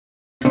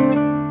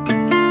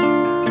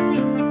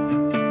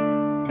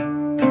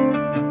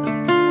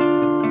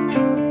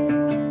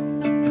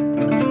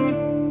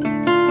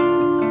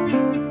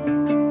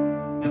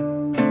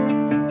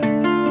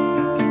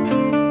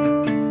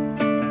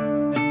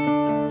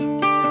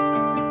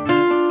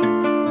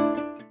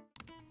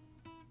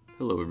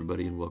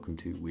everybody, and welcome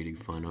to We Do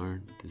Fine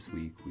Art. This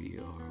week we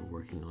are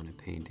working on a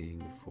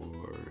painting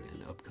for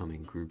an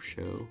upcoming group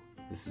show.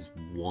 This is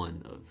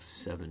one of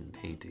 7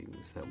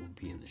 paintings that will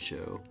be in the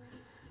show,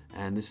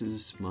 and this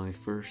is my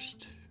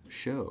first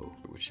show,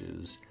 which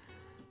is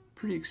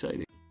pretty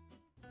exciting.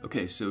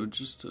 Okay, so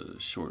just a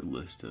short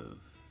list of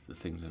the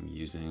things I'm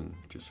using,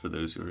 just for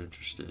those who are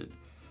interested.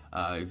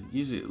 I've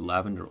used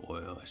lavender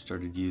oil. I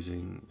started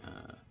using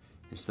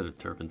instead of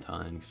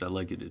turpentine because I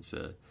like it. It's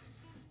a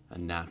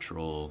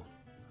natural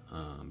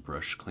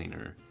brush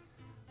cleaner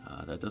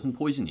that doesn't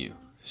poison you,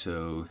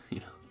 so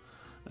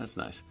that's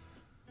nice.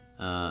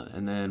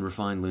 And then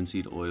refined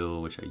linseed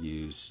oil, which I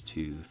use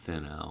to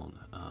thin out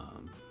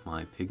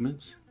my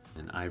pigments,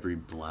 and ivory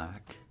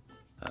black,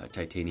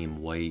 titanium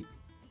white,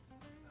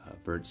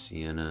 burnt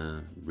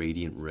sienna,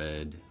 radiant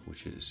red,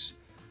 which is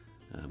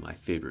my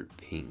favorite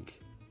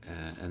pink,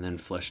 and then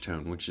flesh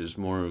tone, which is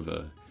more of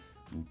a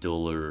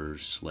duller,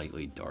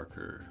 slightly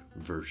darker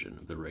version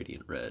of the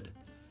radiant red.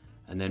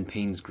 And then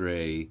Payne's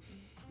Gray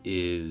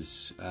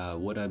is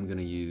what I'm going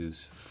to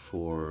use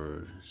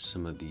for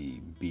some of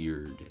the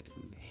beard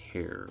and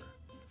hair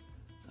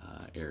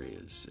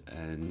areas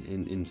and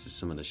into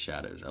some of the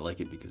shadows. I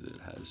like it because it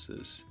has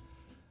this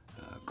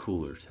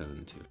cooler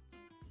tone to it.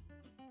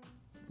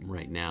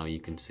 Right now you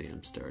can see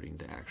I'm starting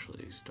to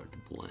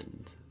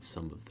blend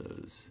some of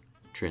those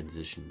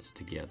transitions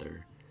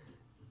together.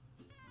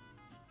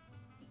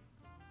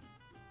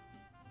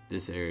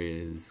 This area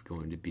is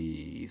going to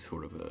be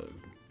sort of a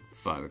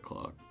 5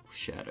 o'clock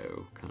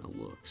shadow kind of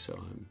look, so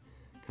I'm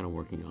kind of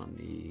working on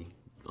the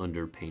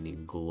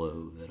underpainting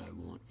glow that I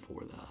want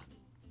for that.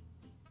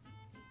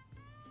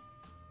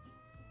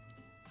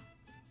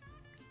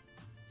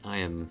 I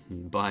am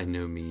by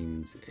no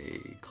means a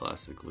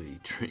classically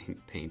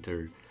trained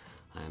painter.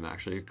 I am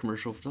actually a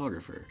commercial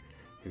photographer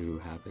who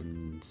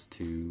happens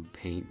to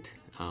paint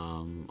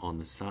on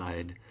the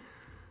side,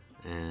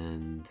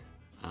 and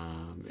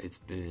it's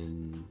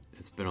been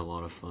a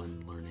lot of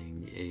fun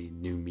learning a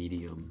new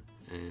medium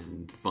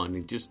and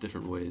finding just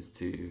different ways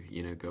to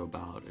go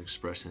about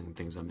expressing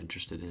things I'm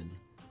interested in.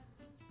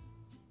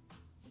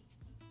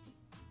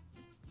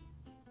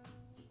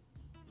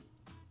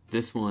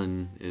 This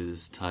one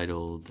is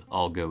titled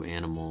I'll Go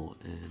Animal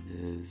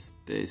and is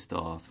based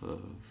off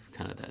of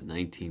kind of that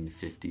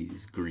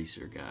 1950s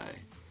greaser guy,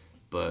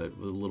 but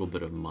with a little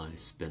bit of my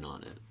spin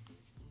on it.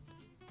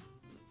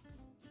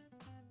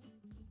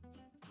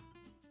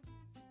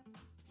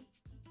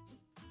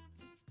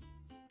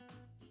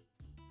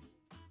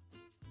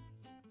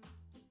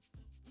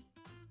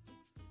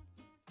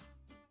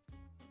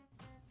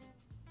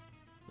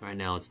 Right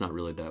now it's not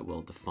really that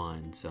well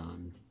defined, so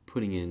I'm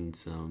putting in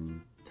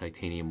some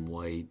titanium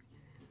white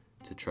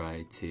to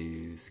try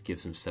to give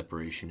some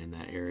separation in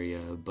that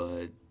area,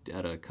 but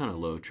at a kind of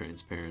low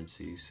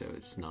transparency so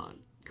it's not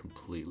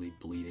completely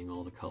bleeding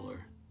all the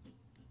color.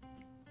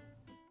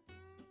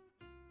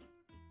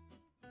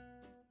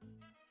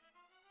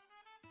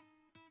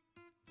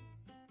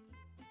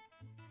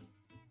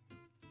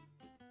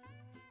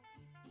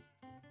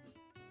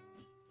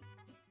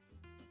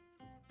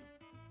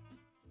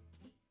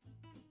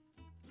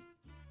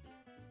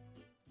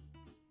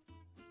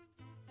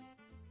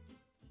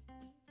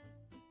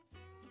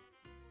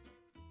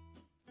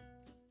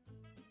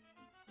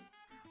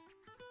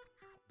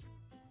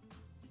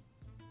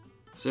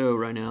 So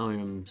right now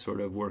I'm sort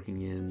of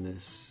working in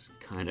this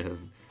kind of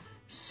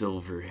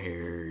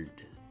silver-haired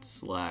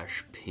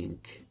 /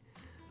 pink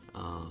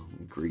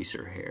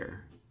greaser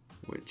hair,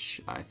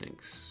 which I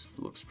think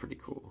looks pretty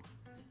cool.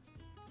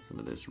 Some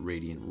of this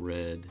radiant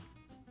red,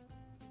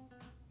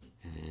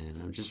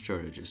 and I'm just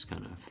trying to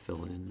kind of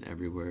fill in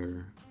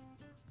everywhere.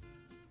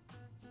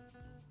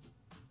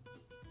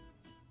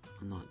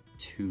 I'm not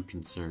too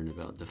concerned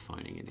about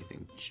defining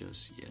anything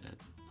just yet.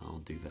 I'll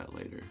do that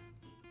later.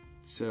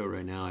 So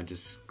right now I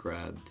just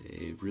grabbed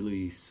a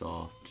really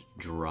soft,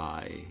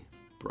 dry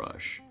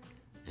brush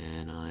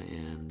and I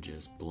am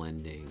just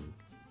blending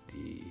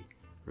the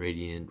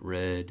radiant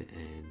red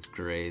and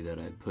gray that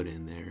I put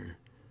in there.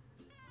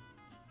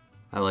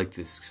 I like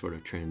this sort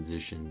of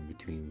transition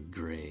between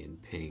gray and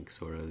pink,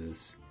 sort of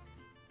this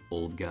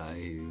old guy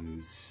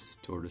who's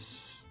sort of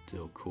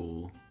still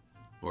cool,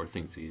 or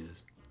thinks he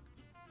is.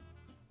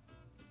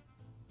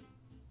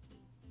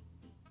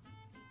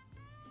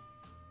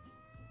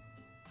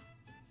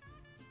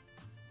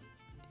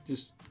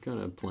 Just kind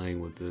of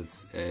playing with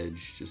this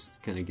edge,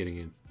 just kind of getting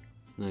it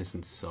nice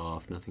and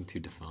soft, nothing too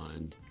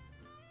defined.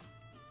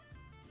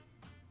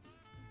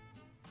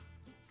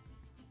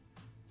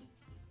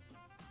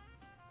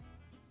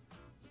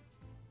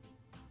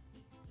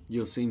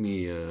 You'll see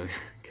me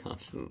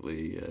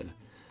constantly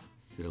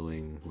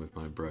fiddling with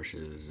my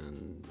brushes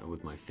and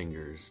with my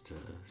fingers to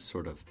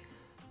sort of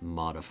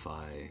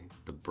modify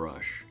the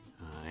brush.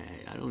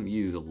 I don't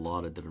use a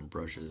lot of different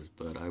brushes,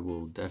 but I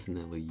will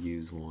definitely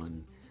use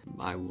one.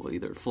 I will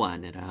either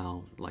flatten it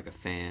out like a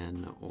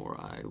fan,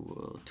 or I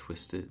will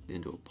twist it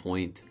into a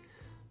point.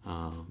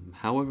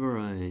 However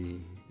I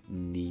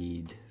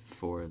need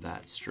for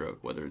that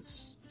stroke, whether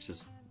it's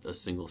just a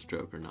single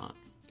stroke or not.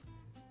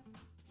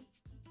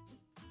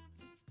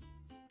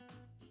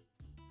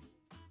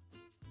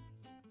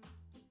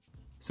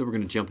 So we're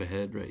going to jump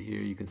ahead right here.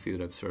 You can see that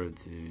I've started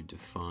to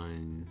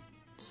define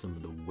some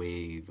of the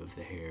wave of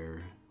the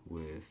hair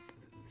with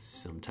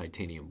some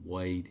titanium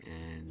white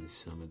and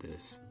some of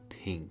this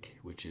pink,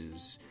 which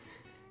is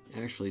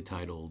actually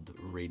titled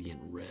Radiant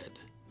Red.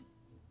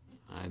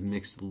 I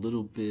mixed a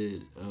little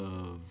bit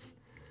of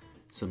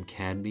some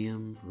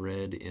cadmium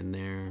red in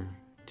there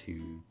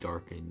to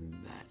darken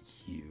that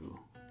hue.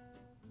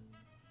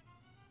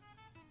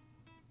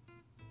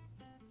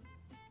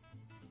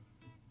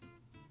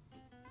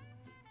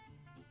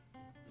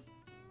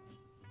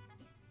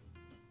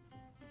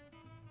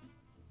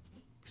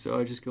 So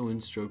I just go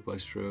in stroke by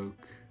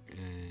stroke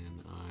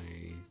and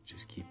I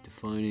just keep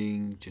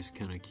defining, just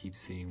kind of keep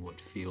seeing what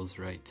feels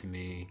right to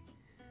me.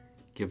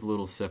 Give a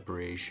little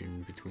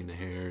separation between the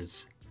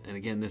hairs. And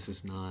again, this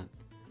is not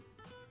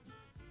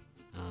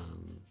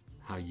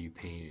how you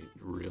paint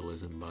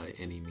realism by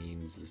any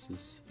means. This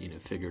is,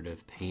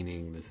 figurative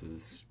painting. This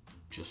is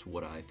just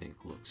what I think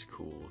looks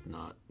cool,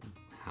 not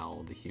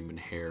how the human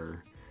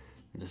hair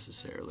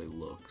necessarily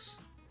looks.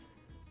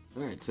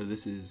 Alright, so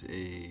this is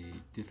a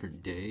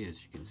different day.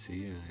 As you can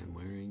see, I am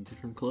wearing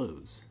different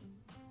clothes.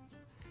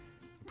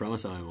 I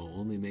promise I will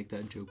only make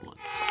that joke once.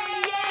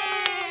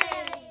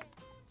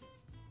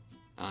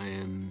 I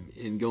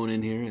am going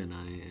in here and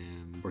I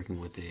am working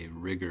with a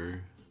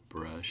rigger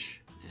brush,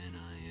 and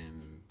I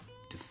am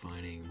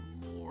defining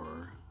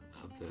more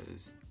of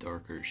those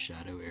darker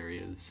shadow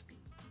areas.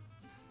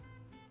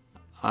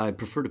 I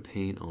prefer to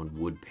paint on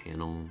wood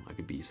panel. I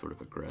could be sort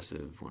of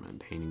aggressive when I'm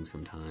painting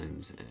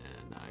sometimes,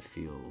 and I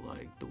feel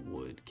like the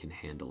wood can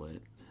handle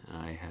it.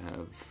 I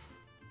have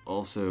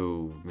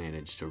also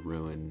managed to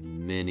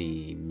ruin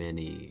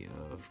many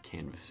of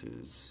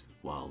canvases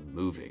while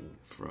moving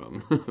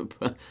from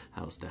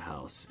house to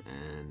house,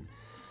 and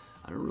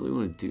I don't really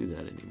want to do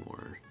that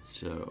anymore.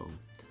 So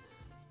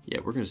yeah,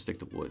 we're going to stick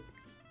to wood.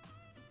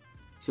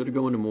 So to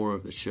go into more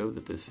of the show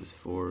that this is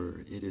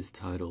for, it is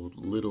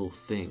titled Little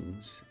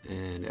Things,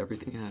 and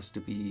everything has to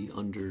be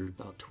under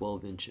about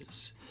 12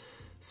 inches.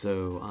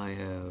 So I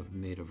have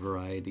made a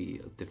variety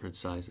of different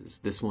sizes.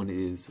 This one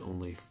is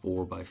only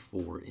 4 by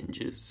 4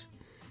 inches,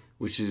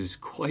 which is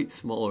quite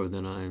smaller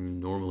than I'm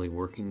normally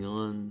working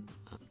on.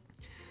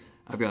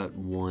 I've got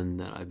one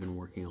that I've been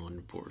working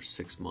on for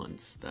 6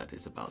 months that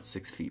is about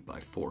 6 feet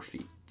by 4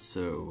 feet.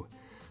 So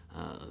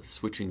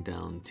switching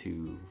down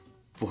to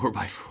 4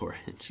 by 4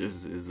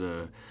 inches is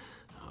a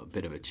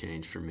bit of a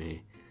change for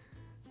me.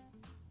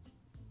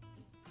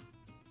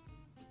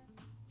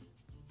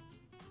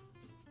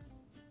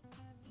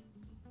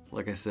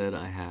 Like I said,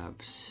 I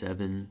have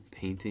 7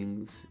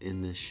 paintings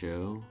in this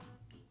show.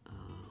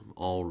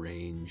 All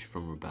range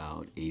from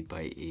about 8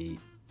 by 8,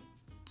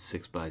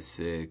 6 by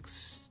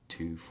 6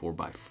 to 4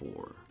 by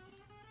 4.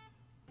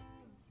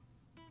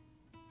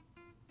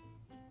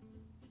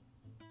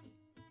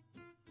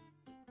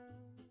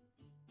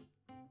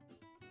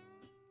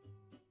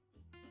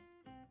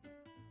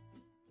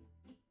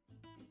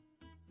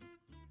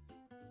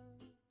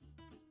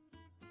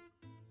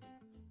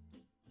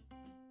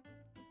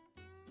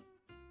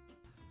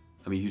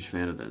 I'm a huge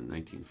fan of the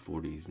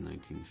 1940s,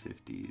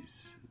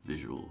 1950s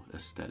visual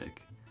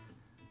aesthetic.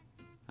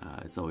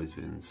 It's always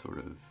been sort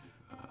of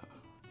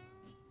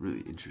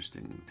really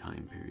interesting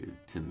time period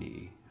to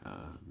me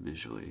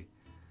visually.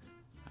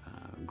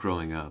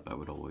 Growing up, I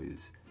would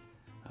always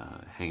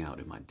hang out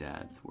in my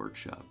dad's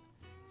workshop,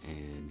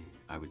 and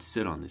I would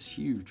sit on this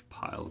huge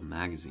pile of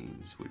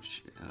magazines,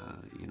 which,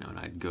 and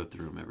I'd go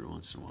through them every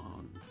once in a while,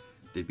 and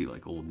they'd be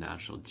like old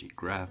National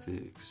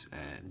Geographics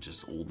and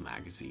just old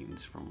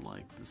magazines from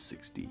like the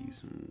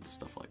 60s and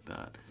stuff like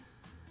that.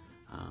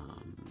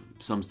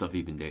 Some stuff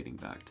even dating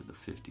back to the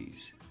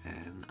 50s.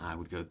 And I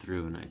would go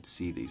through and I'd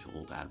see these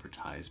old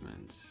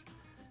advertisements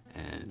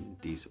and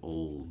these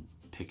old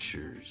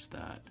pictures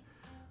that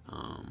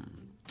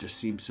just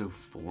seemed so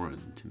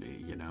foreign to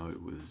me.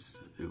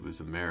 It was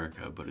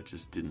America, but it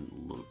just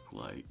didn't look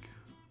like,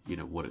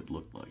 what it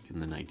looked like in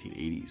the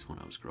 1980s when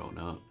I was growing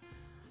up.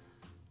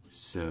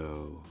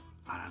 So,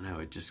 I don't know,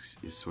 it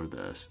just is sort of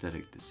the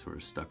aesthetic that sort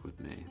of stuck with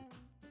me.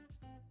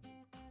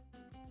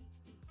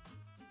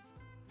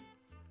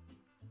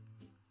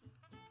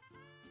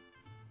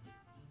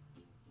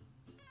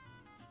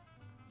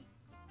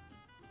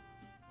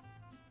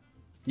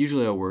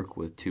 Usually I'll work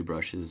with 2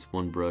 brushes,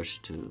 one brush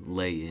to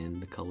lay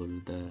in the color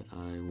that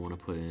I want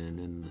to put in,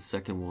 and the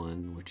second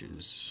one, which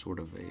is sort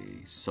of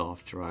a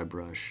soft dry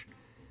brush,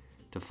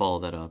 to follow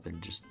that up and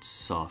just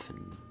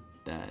soften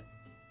that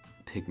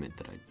pigment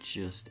that I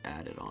just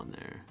added on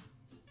there,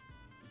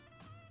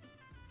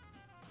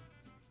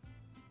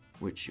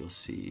 which you'll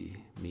see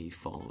me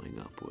following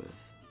up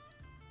with.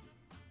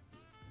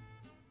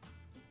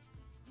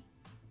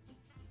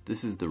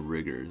 This is the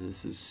rigger.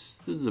 This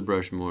is a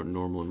brush more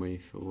normally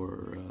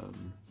for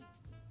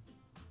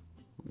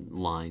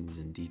lines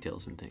and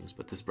details and things,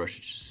 but this brush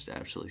is just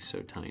absolutely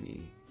so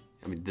tiny.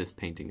 I mean, this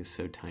painting is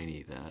so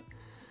tiny that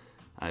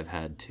I've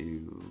had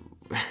to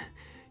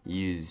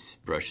use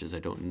brushes I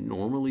don't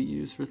normally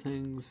use for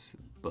things,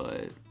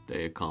 but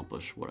they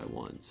accomplish what I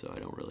want, so I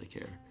don't really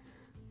care.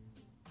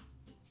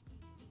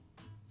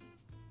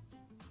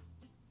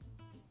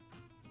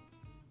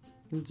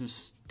 And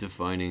just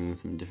defining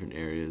some different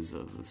areas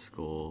of the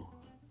skull.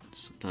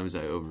 Sometimes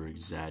I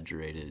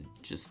over-exaggerate it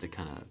just to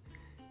kind of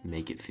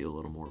make it feel a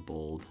little more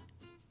bold.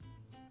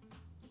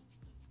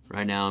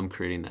 Right now I'm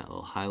creating that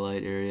little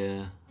highlight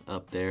area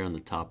up there on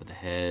the top of the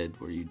head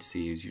where you'd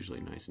see is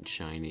usually nice and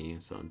shiny.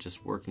 So I'm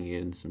just working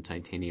in some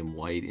titanium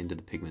white into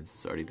the pigments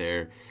that's already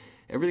there.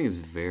 Everything is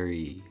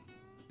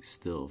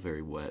still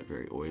very wet,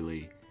 very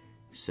oily.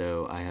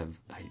 So I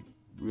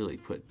really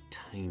put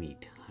tiny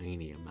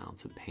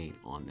amounts of paint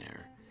on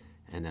there,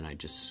 and then I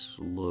just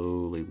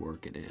slowly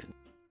work it in.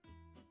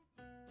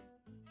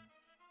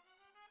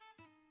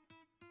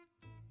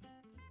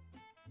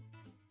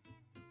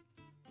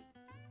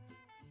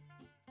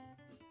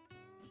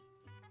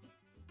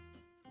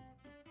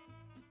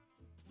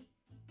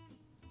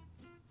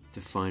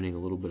 Defining a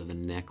little bit of the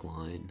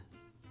neckline.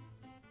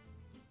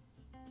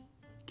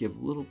 Give a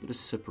little bit of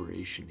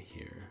separation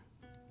here.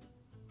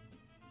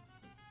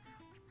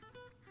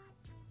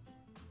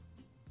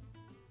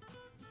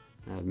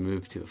 I've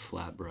moved to a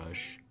flat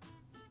brush.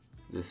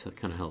 This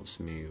kind of helps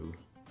me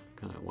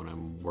when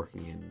I'm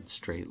working in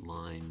straight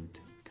lined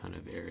kind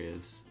of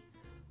areas.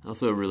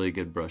 Also a really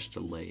good brush to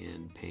lay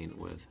in paint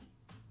with.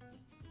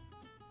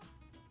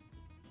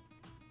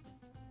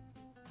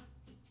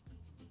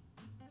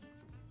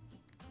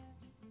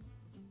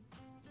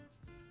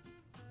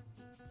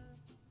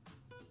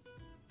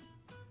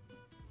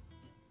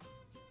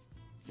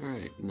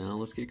 Alright, now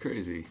let's get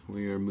crazy.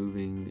 We are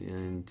moving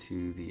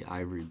into the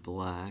ivory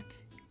black,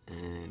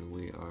 and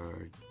we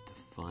are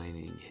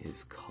defining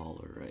his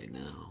collar right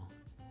now.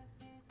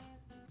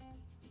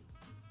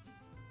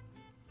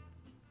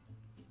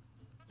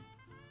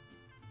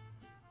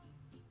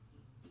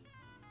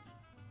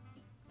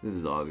 This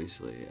is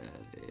obviously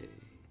at a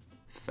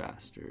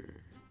faster,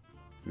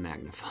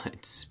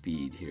 magnified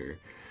speed here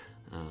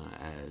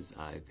as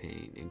I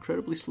paint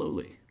incredibly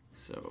slowly.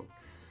 So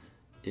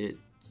it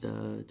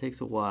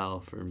takes a while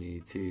for me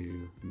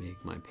to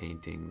make my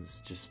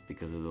paintings just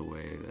because of the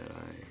way that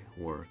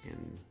I work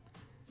in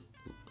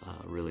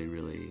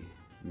really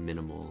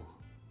minimal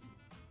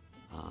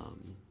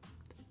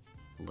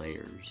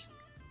layers.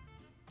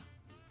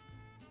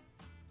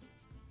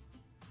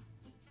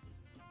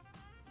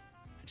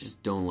 I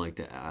just don't like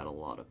to add a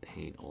lot of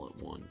paint all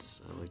at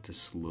once. I like to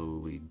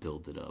slowly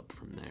build it up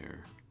from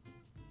there.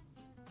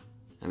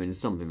 I mean, it's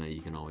something that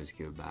you can always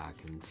go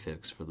back and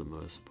fix for the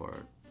most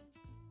part.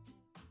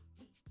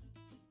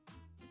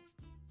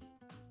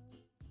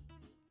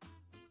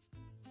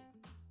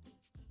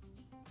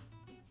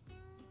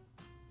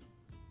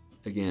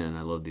 Again,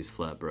 I love these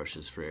flat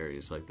brushes for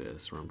areas like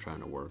this where I'm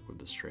trying to work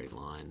with a straight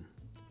line.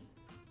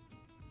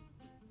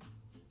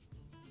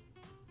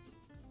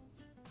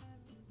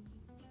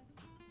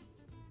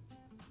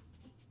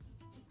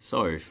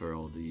 Sorry for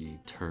all the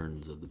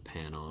turns of the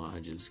panel, I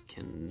just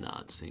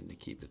cannot seem to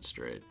keep it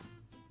straight.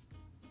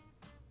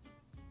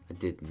 I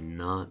did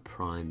not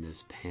prime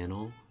this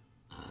panel.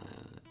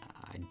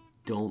 I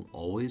don't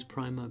always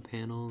prime my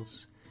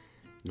panels.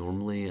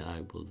 Normally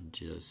I will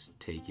just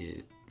take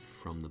it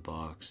from the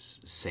box,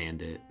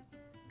 sand it,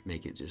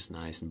 make it just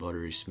nice and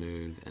buttery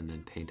smooth, and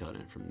then paint on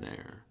it from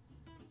there.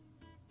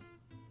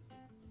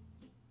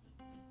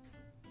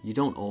 You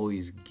don't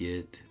always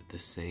get the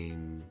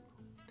same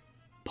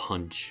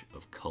punch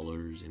of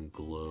colors and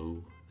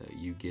glow that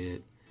you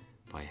get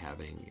by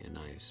having a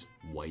nice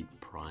white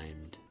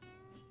primed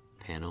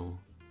panel,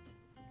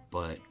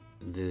 but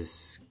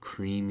this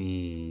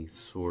creamy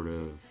sort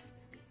of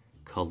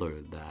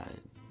color that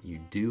you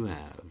do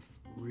have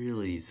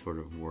really sort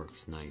of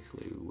works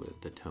nicely with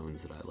the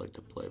tones that I like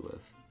to play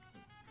with.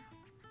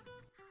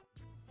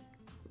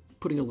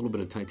 Putting a little bit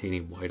of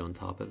titanium white on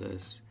top of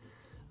this,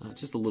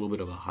 just a little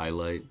bit of a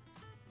highlight,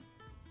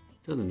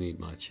 doesn't need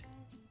much.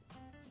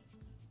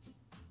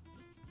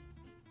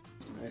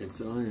 Alright,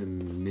 so I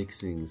am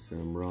mixing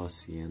some raw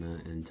sienna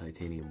and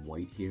titanium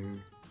white here.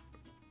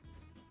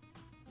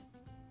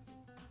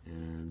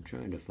 And I'm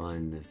trying to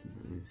find this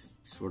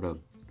sort of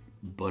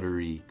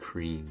buttery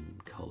cream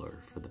color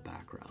for the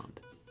background.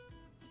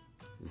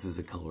 This is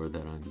a color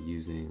that I'm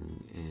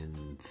using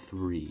in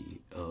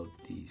 3 of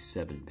the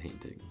 7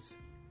 paintings.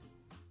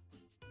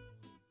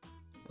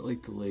 I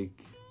like to lay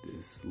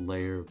this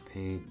layer of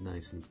paint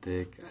nice and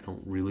thick. I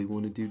don't really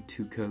want to do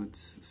 2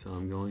 coats, so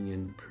I'm going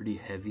in pretty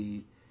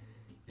heavy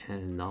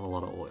and not a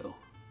lot of oil.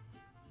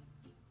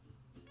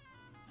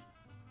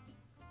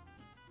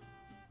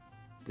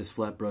 This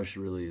flat brush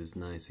really is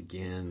nice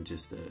again,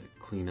 just to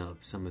clean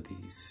up some of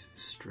these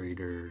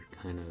straighter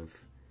kind of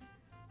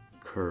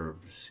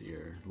curves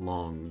here,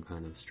 long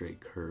kind of straight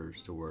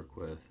curves to work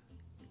with.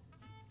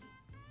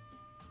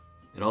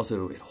 It holds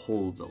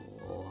a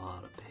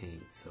lot of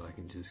paint, so I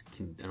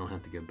don't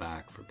have to go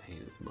back for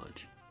paint as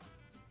much.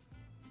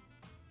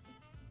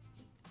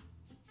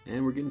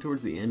 And we're getting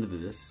towards the end of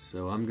this,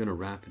 so I'm gonna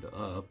wrap it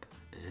up,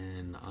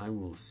 and I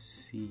will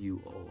see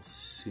you all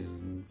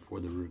soon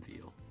for the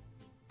reveal.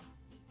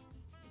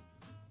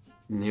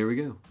 And here we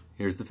go.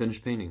 Here's the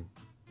finished painting.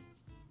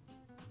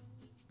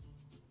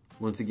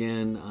 Once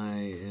again,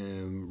 I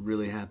am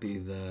really happy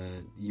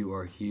that you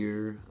are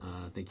here.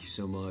 Thank you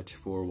so much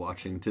for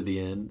watching to the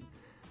end.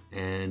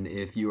 And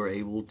if you are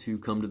able to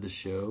come to the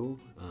show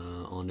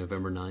on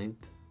November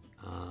 9th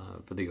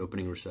for the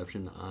opening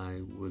reception,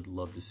 I would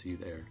love to see you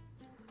there.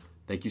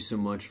 Thank you so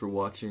much for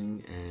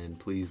watching, and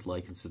please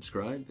like and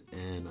subscribe,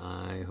 and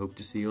I hope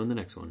to see you on the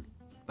next one.